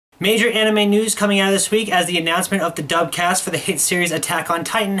Major anime news coming out this week as the announcement of the dub cast for the hit series Attack on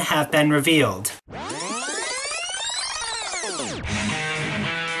Titan have been revealed.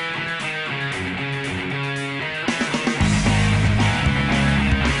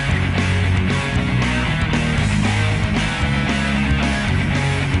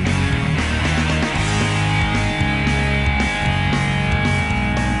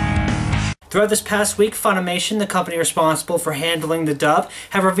 Throughout this past week, Funimation, the company responsible for handling the dub,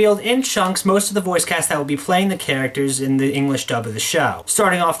 have revealed in chunks most of the voice cast that will be playing the characters in the English dub of the show.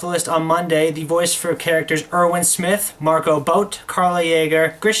 Starting off the list on Monday, the voice for characters Erwin Smith, Marco Boat, Carla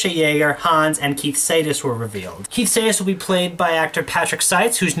Yeager, Grisha Yeager, Hans, and Keith Sadis were revealed. Keith Sadis will be played by actor Patrick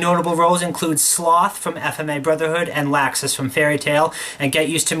Seitz, whose notable roles include Sloth from FMA Brotherhood and Laxus from Fairy Tail. And get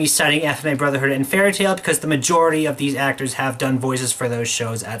used to me citing FMA Brotherhood and Fairy Tail because the majority of these actors have done voices for those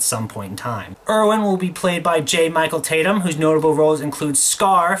shows at some point in time. Erwin will be played by J. Michael Tatum, whose notable roles include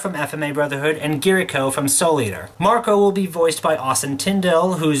Scar from FMA Brotherhood and Giriko from Soul Eater. Marco will be voiced by Austin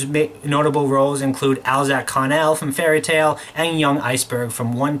Tyndall, whose notable roles include Alzak Connell from Fairy Tail and Young Iceberg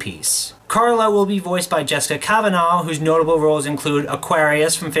from One Piece. Carla will be voiced by Jessica Kavanaugh, whose notable roles include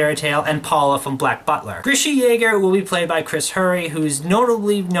Aquarius from Fairy Tail and Paula from Black Butler. Grisha Yeager will be played by Chris Hurry, who's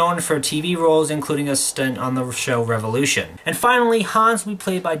notably known for TV roles, including a stint on the show Revolution. And finally, Hans will be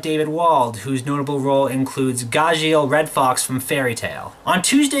played by David Wald, whose notable role includes Gajiel Red Fox from Fairy Tail. On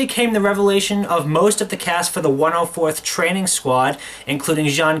Tuesday came the revelation of most of the cast for the 104th Training Squad, including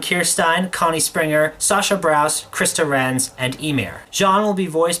Jean Kirstein, Connie Springer, Sasha Brous, Krista Renz, and Emir. Jean will be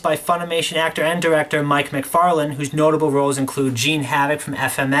voiced by Funimation actor and director Mike McFarlane, whose notable roles include Gene Havoc from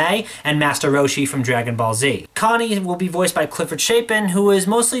FMA and Master Roshi from Dragon Ball Z. Connie will be voiced by Clifford Chapin, who has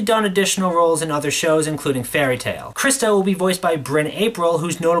mostly done additional roles in other shows, including Fairy Tail. Krista will be voiced by Bryn April,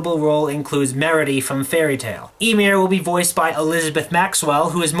 whose notable role includes Meredy from Fairy Tail. Emir will be voiced by Elizabeth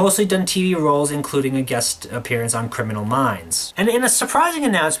Maxwell, who has mostly done TV roles, including a guest appearance on Criminal Minds. And in a surprising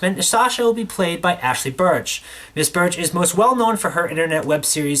announcement, Sasha will be played by Ashley Birch. Miss Birch is most well known for her internet web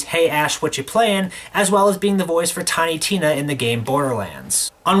series Hey Ash, What You Playin', as well as being the voice for Tiny Tina in the game Borderlands.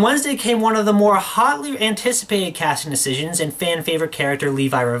 On Wednesday came one of the more hotly anticipated casting decisions in fan-favorite character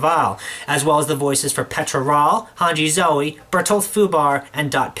Levi Raval, as well as the voices for Petra Rahl, Hanji Zoe, Bertolt Fubar,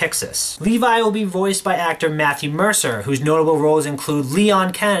 and Dot Pixis. Levi will be voiced by actor Matthew Mercer, whose notable roles include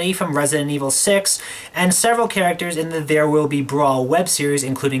Leon Kennedy from Resident Evil 6, and several characters in the There Will Be Brawl web series,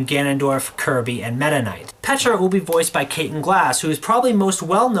 including Ganondorf, Kirby, and Meta Knight. Petra will be voiced by Caitlin Glass, who is probably most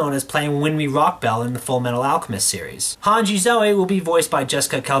well known as playing Winry Rockbell in the Full Metal Alchemist series. Hanji Zoe will be voiced by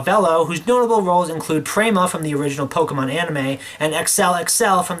Jessica Calvello, whose notable roles include Prema from the original Pokemon anime and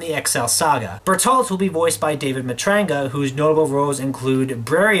XL from the XL Saga. Bertolt will be voiced by David Matranga, whose notable roles include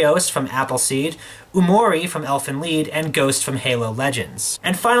Brarios from Appleseed, Umori from Elfen Lied, and Ghost from Halo Legends.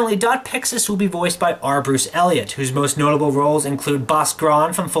 And finally, Dot Pixis will be voiced by R. Bruce Elliott, whose most notable roles include Boss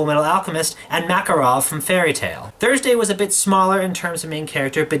Gron from Full Metal Alchemist and Makarov from Fairy Tail. Thursday was a bit smaller in terms of main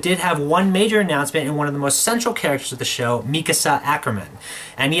character, but did have one major announcement in one of the most central characters of the show, Mikasa Ackerman.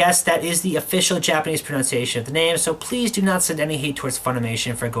 And yes, that is the official Japanese pronunciation of the name, so please do not send any hate towards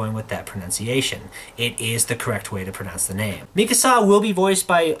Funimation for going with that pronunciation. It is the correct way to pronounce the name. Mikasa will be voiced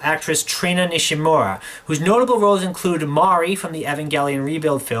by actress Trina Nishimura, whose notable roles include Mari from the Evangelion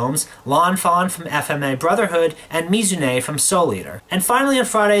Rebuild films, Lanfan from FMA Brotherhood, and Mizune from Soul Eater. And finally on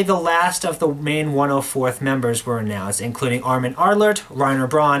Friday, the last of the main 104th members were announced, including Armin Ardlert, Reiner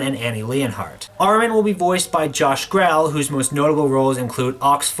Braun, and Annie Leonhardt. Armin will be voiced by Josh Grell, whose most notable roles include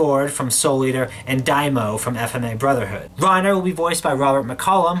Ox Ford from Soul Eater and Daimo from FMA Brotherhood. Reiner will be voiced by Robert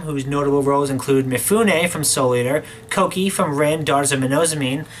McCollum, whose notable roles include Mifune from Soul Eater, Koki from Rin Darza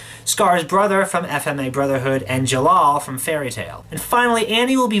Minozamine, Scar's brother from FMA Brotherhood, and Jalal from Fairy Tail. And finally,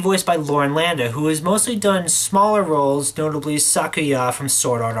 Annie will be voiced by Lauren Landa, who has mostly done smaller roles, notably Sakuya from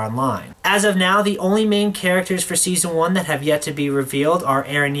Sword Art Online. As of now, the only main characters for Season 1 that have yet to be revealed are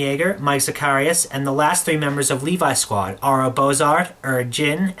Eren Yeager, Mike Zacharias, and the last three members of Levi Squad, Ara Bozart,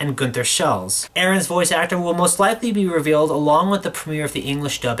 Jin, and Gunther Schulz. Eren's voice actor will most likely be revealed along with the premiere of the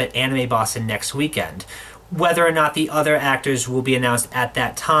English dub at Anime Boston next weekend. Whether or not the other actors will be announced at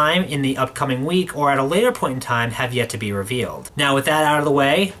that time, in the upcoming week, or at a later point in time have yet to be revealed. Now with that out of the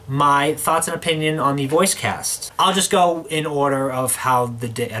way, my thoughts and opinion on the voice cast. I'll just go in order of how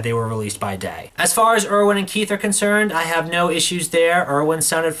they were released by day. As far as Erwin and Keith are concerned, I have no issues there. Erwin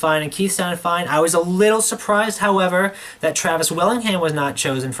sounded fine and Keith sounded fine. I was a little surprised, however, that Travis Willingham was not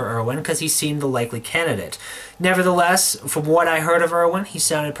chosen for Erwin because he seemed the likely candidate. Nevertheless, from what I heard of Erwin, he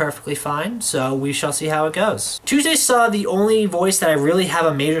sounded perfectly fine, so we shall see how it goes. Tuesday saw the only voice that I really have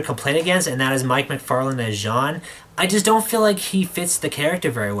a major complaint against, and that is Mike McFarlane as Jean. I just don't feel like he fits the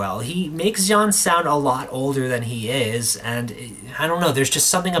character very well. He makes Jan sound a lot older than he is, and I don't know, there's just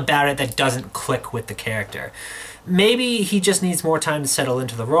something about it that doesn't click with the character. Maybe he just needs more time to settle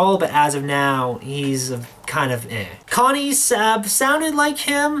into the role, but as of now, he's kind of eh. Connie sounded like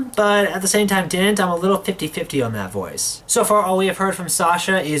him, but at the same time didn't. I'm a little 50-50 on that voice. So far, all we have heard from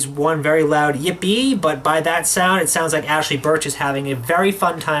Sasha is one very loud yippee, but by that sound, it sounds like Ashley Birch is having a very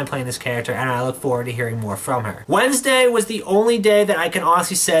fun time playing this character, and I look forward to hearing more from her. Wednesday was the only day that I can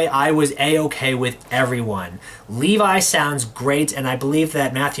honestly say I was A-okay with everyone. Levi sounds great, and I believe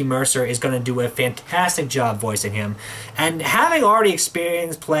that Matthew Mercer is going to do a fantastic job voicing him. And having already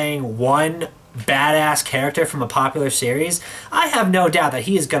experienced playing one badass character from a popular series, I have no doubt that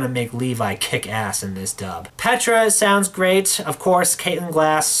he is going to make Levi kick ass in this dub. Petra sounds great. Of course, Caitlin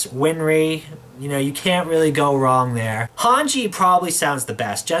Glass, Winry, you know, you can't really go wrong there. Hanji probably sounds the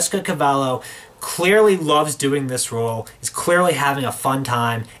best. Jessica Cavallo clearly loves doing this role, is clearly having a fun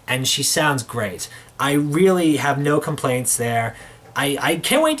time, and she sounds great. I really have no complaints there. I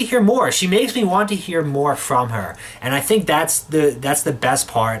can't wait to hear more. She makes me want to hear more from her, and I think that's the best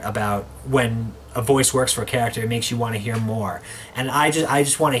part about when a voice works for a character. It makes you want to hear more, and I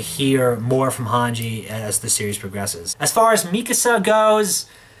just want to hear more from Hanji as the series progresses. As far as Mikasa goes,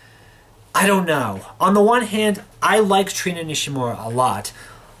 I don't know. On the one hand, I like Trina Nishimura a lot.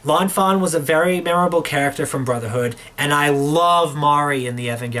 Lan Fan was a very memorable character from Brotherhood, and I love Mari in the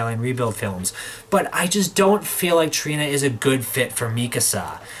Evangelion Rebuild films, but I just don't feel like Trina is a good fit for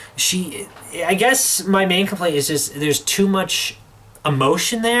Mikasa. I guess my main complaint is just there's too much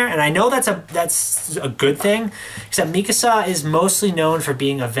emotion there, and I know that's a good thing, except Mikasa is mostly known for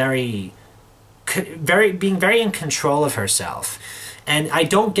being being very in control of herself. And I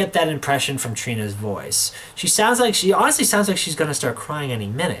don't get that impression from Trina's voice. She honestly sounds like she's going to start crying any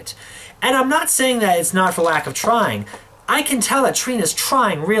minute. And I'm not saying that it's not for lack of trying. I can tell that Trina's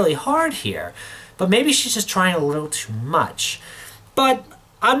trying really hard here. But maybe she's just trying a little too much. But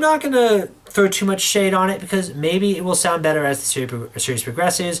I'm not going to throw too much shade on it because maybe it will sound better as the series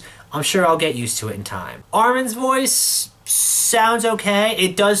progresses. I'm sure I'll get used to it in time. Armin's voice sounds okay.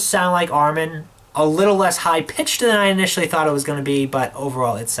 It does sound like Armin. A little less high-pitched than I initially thought it was going to be, but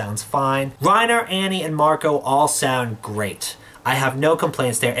overall it sounds fine. Reiner, Annie, and Marco all sound great. I have no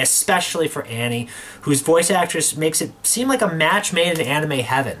complaints there, especially for Annie, whose voice actress makes it seem like a match made in anime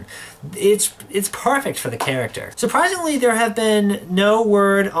heaven. It's perfect for the character. Surprisingly, there have been no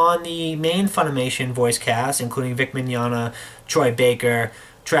word on the main Funimation voice cast, including Vic Mignogna, Troy Baker,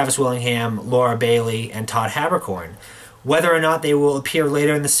 Travis Willingham, Laura Bailey, and Todd Haberkorn. Whether or not they will appear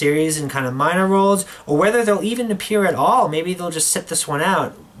later in the series in kind of minor roles, or whether they'll even appear at all, maybe they'll just sit this one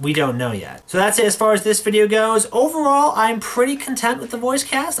out, we don't know yet. So that's it as far as this video goes. Overall, I'm pretty content with the voice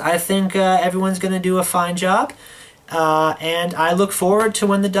cast. I think everyone's going to do a fine job, and I look forward to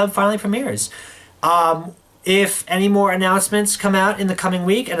when the dub finally premieres. If any more announcements come out in the coming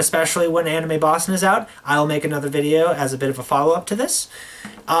week, and especially when Anime Boston is out, I'll make another video as a bit of a follow-up to this.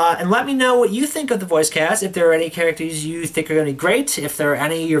 And let me know what you think of the voice cast, if there are any characters you think are going to be great, if there are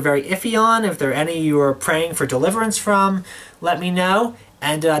any you're very iffy on, if there are any you're praying for deliverance from, let me know.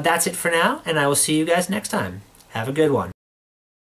 And that's it for now, and I will see you guys next time. Have a good one.